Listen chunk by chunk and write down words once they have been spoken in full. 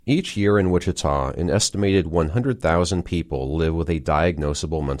Each year in Wichita, an estimated 100,000 people live with a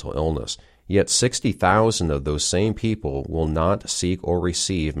diagnosable mental illness, yet 60,000 of those same people will not seek or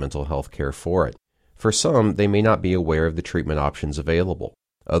receive mental health care for it. For some, they may not be aware of the treatment options available.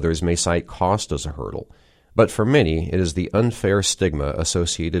 Others may cite cost as a hurdle. But for many, it is the unfair stigma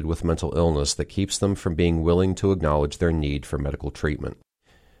associated with mental illness that keeps them from being willing to acknowledge their need for medical treatment.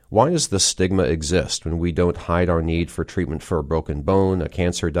 Why does this stigma exist when we don't hide our need for treatment for a broken bone, a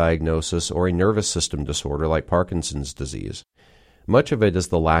cancer diagnosis, or a nervous system disorder like Parkinson's disease? Much of it is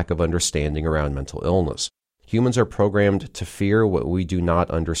the lack of understanding around mental illness. Humans are programmed to fear what we do not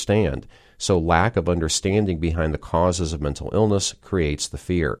understand, so lack of understanding behind the causes of mental illness creates the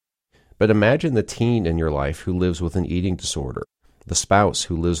fear. But imagine the teen in your life who lives with an eating disorder, the spouse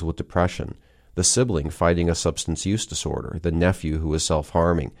who lives with depression, the sibling fighting a substance use disorder, the nephew who is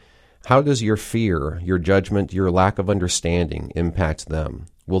self-harming. How does your fear, your judgment, your lack of understanding impact them?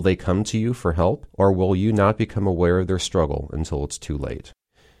 Will they come to you for help, or will you not become aware of their struggle until it's too late?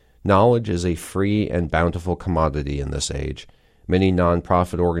 Knowledge is a free and bountiful commodity in this age. Many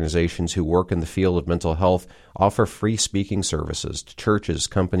nonprofit organizations who work in the field of mental health offer free speaking services to churches,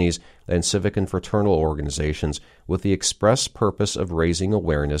 companies, and civic and fraternal organizations with the express purpose of raising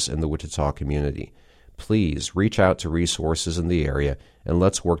awareness in the Wichita community. Please reach out to resources in the area and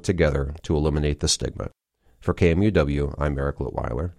let's work together to eliminate the stigma. For KMUW, I'm Eric Litweiler.